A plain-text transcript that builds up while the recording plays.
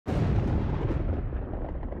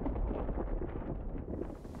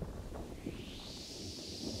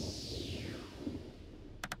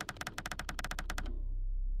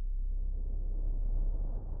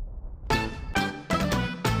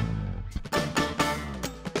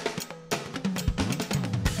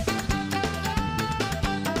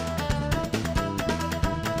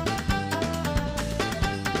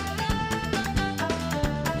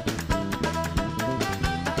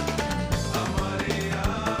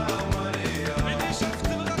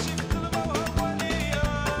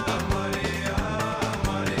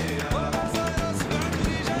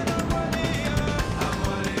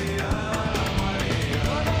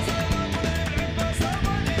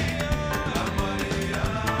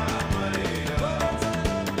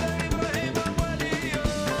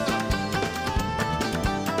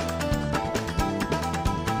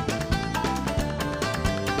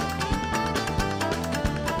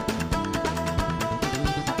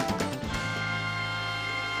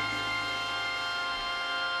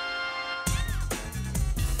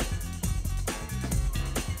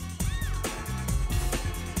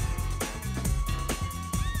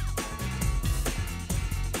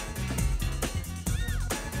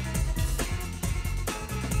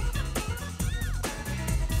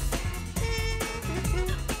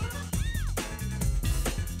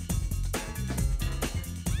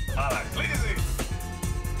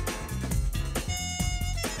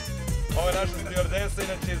Ovo je naša stewardesa,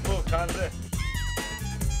 inače iz Lufthansa.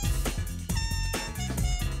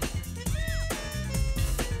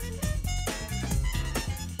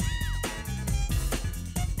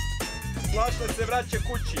 Plašla se vraća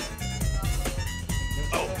kući.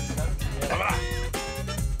 Dobra.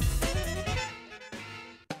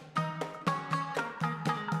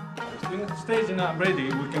 When the stage is not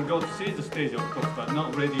ready, we can go to see the stage, of course, but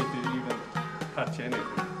not ready to even touch anything.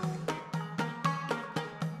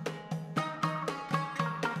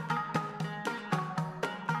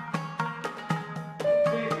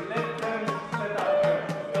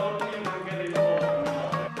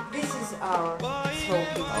 This is our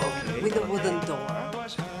trophy with a wooden door.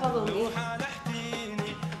 Follow me.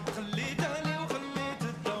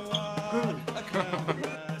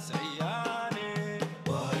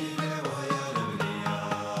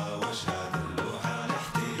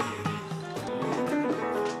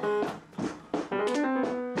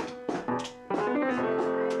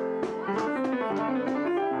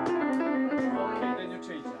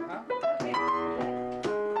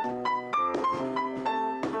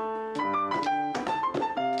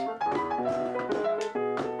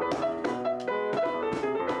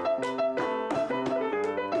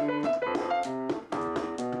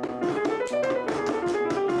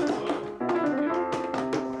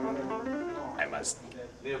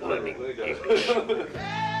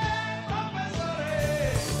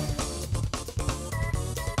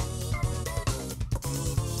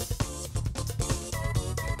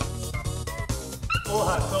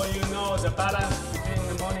 Oha, so you know the balance between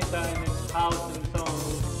the monitor and its house and so on.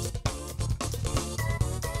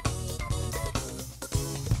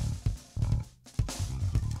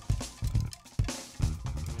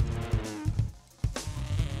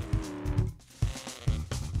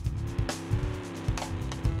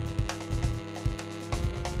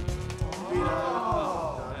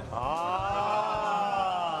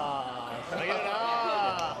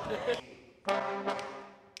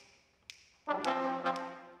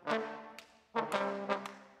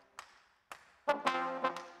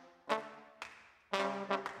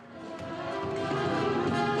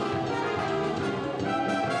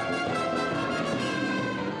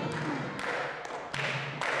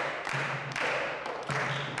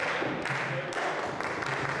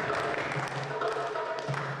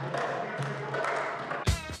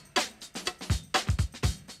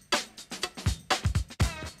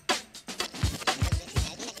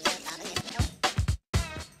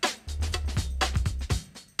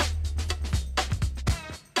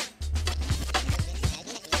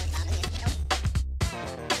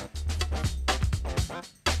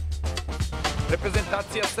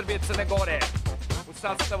 Reprezentacija Srbije i Crne Gore u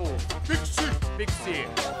sastavu Fiksi,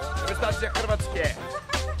 reprezentacija Hrvatske,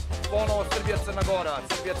 ponovo Srbija Crna Gora,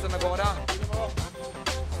 Srbija Crna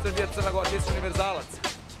Gora, ti si univerzalac.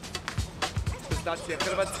 Reprezentacija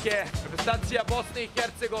Hrvatske, reprezentacija Bosne i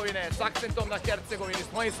Hercegovine s akcentom na Hercegovini,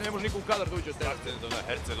 s mojim se ne može niko u kadar da uđe od tebe. Akcentom na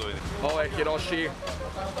Hercegovini. Ovo je Hiroshi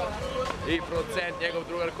i producent, njegov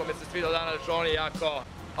drugar kome se svidao danas, Johnny, jako.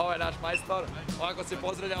 Ovo je naš majstor, ovako se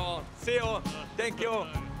pozdravljamo. See you, thank you.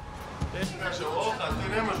 Kaže, Oha, ti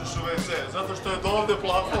ne možeš u WC, zato što je do ovde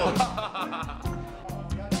plafon.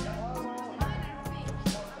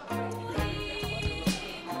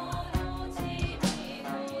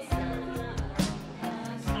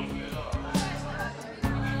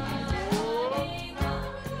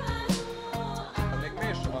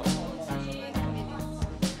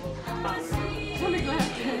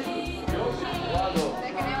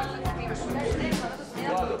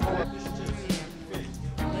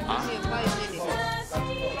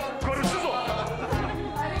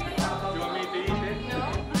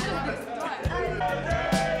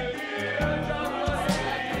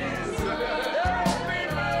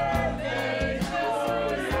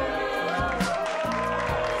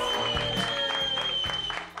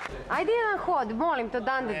 Ajde jedan hod, molim te,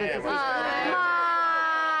 odande da te slušam.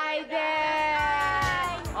 Ajde!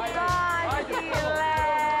 Vasile!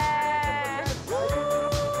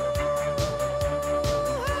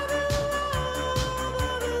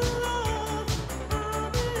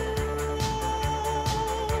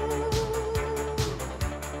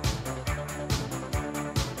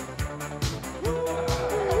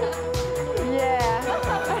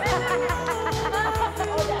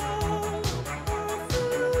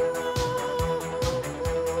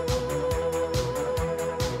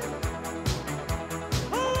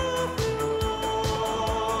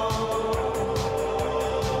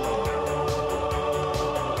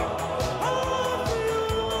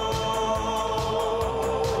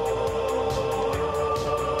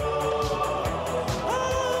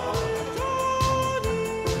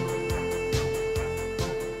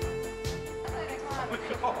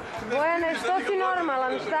 Bojane, što si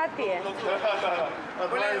normalan, šta ti je?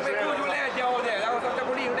 Volevo leggere ovdje, ja sam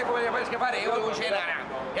tako lì, neko je pač pare, io volevo cenare.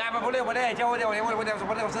 Ja pa volevo leggere ovdje,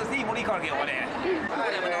 volevo se stimoli kako ovdje.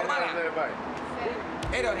 Ajde, normalno.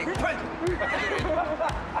 Edo, pojď.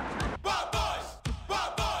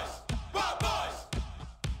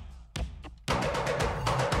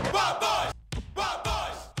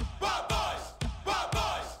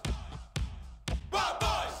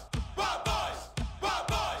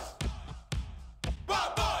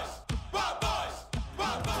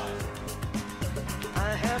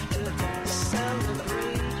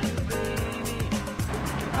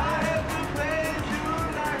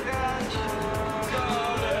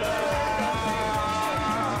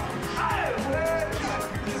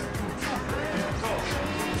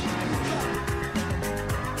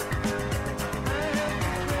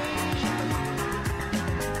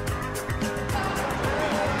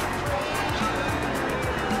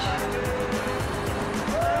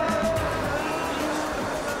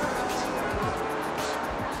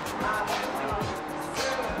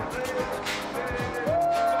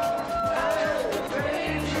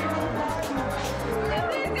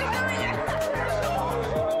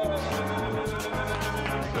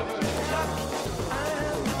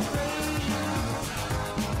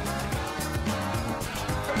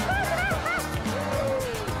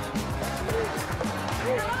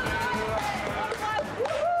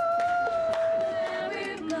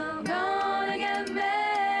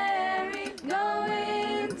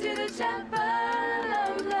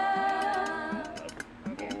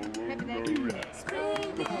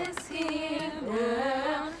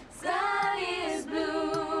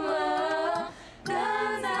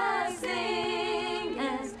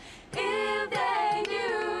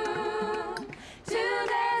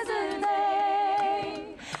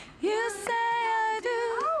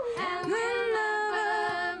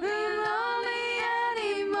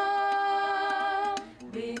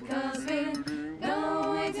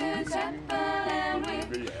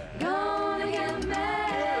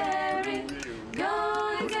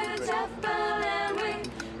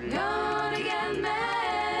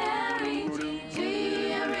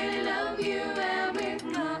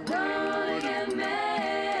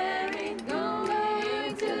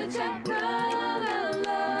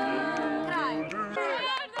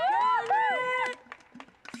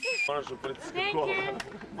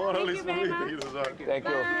 Morali smo vidjeti iza zakon. Thank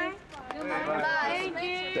you.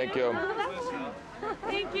 Thank you.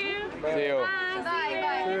 Thank you. See you. Bye.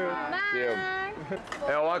 See you.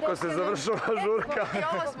 Evo ovako se završava žurka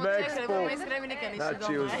na EXPO.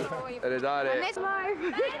 Znači uz redare. Bye.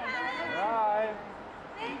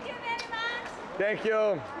 Thank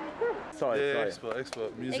you. Sorry. EXPO,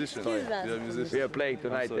 musician. We are playing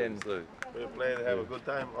tonight then. We play and have a good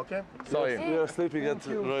time, okay? Sorry. We are sleeping at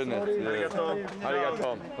Roynet.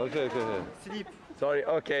 Arigato. Okay. Sleep. Sorry,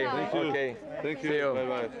 okay. Thank you. Okay. Thank See you. you.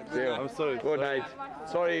 Bye. See you. I'm sorry. Good night.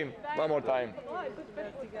 Sorry, one more time.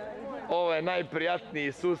 Ovo je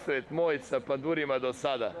najprijatniji susret moj sa pandurima do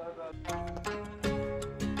sada.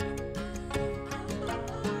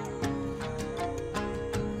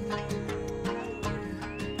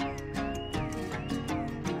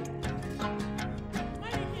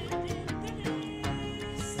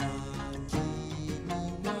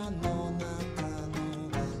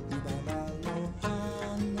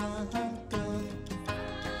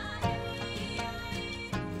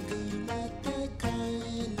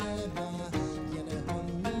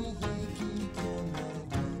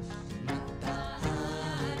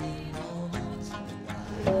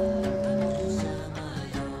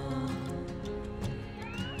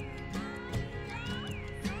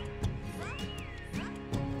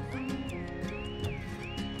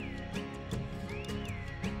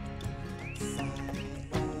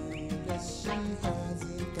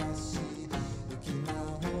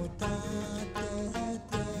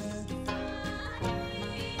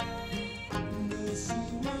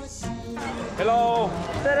 Hello!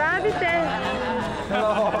 Što radite?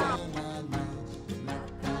 Hello!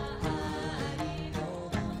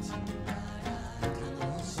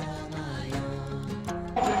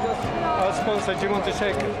 Our sponsor, do you want to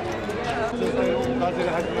shake it? Vasil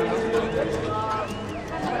Hadzimanov.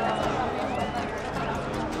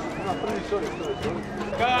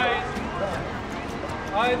 Guys,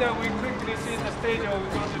 either we quickly see the stage or we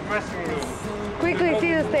go to the dressing room. Quickly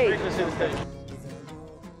see the stage. Quickly see the stage.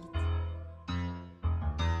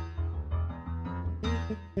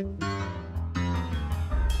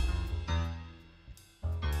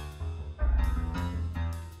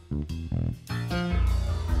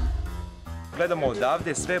 gledamo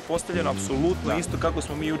odavde, sve je postavljeno apsolutno isto kako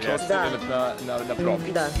smo mi juče ostavili na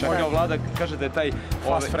probi. Čak evo Vlada kaže da je taj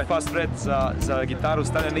fast fret za gitaru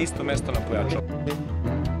stavljen na isto mesto na pojačalu.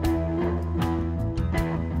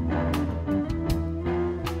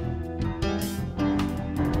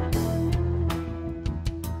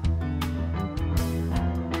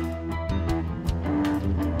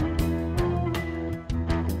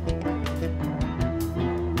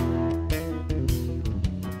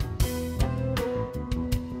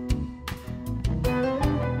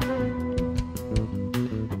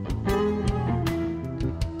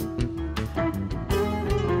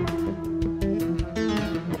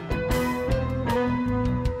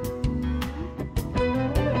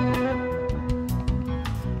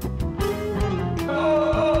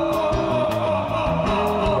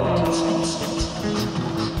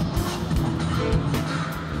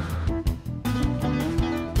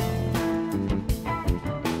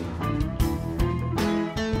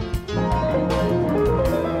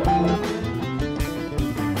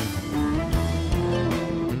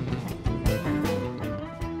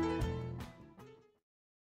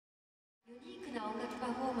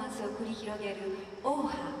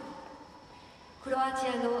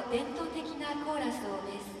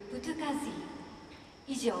 Putokazi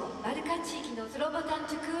以上、バルカン地域のスロボダン・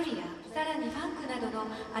トゥクーリア、さらにファンクなどの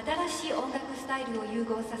新しい音楽スタイルを融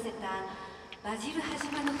合させたバジル・ハ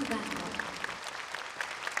ジマノフバンド。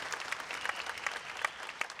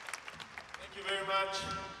Thank you very much.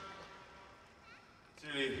 It's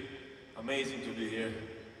really amazing to be here.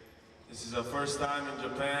 This is our first time in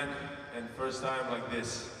Japan and first time like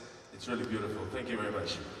this. It's really beautiful. Thank you very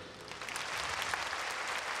much.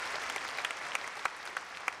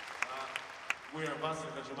 We are Vasil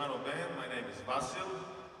Hadzimanov Band. My name is Vasil.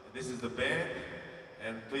 This is the band,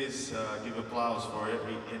 and please give applause for it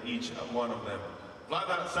in each one of them.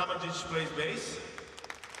 Vladimir Samardzic plays bass.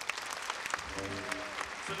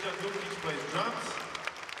 Srdjan Dunkic plays drums.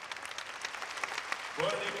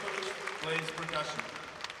 Bojan Ivkovic plays percussion.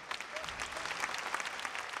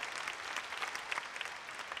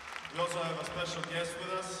 We also have a special guest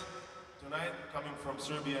with us tonight, coming from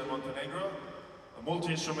Serbia and Montenegro, a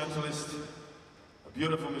multi-instrumentalist, a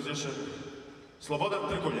beautiful musician, Slobodan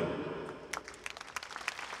Trkulja.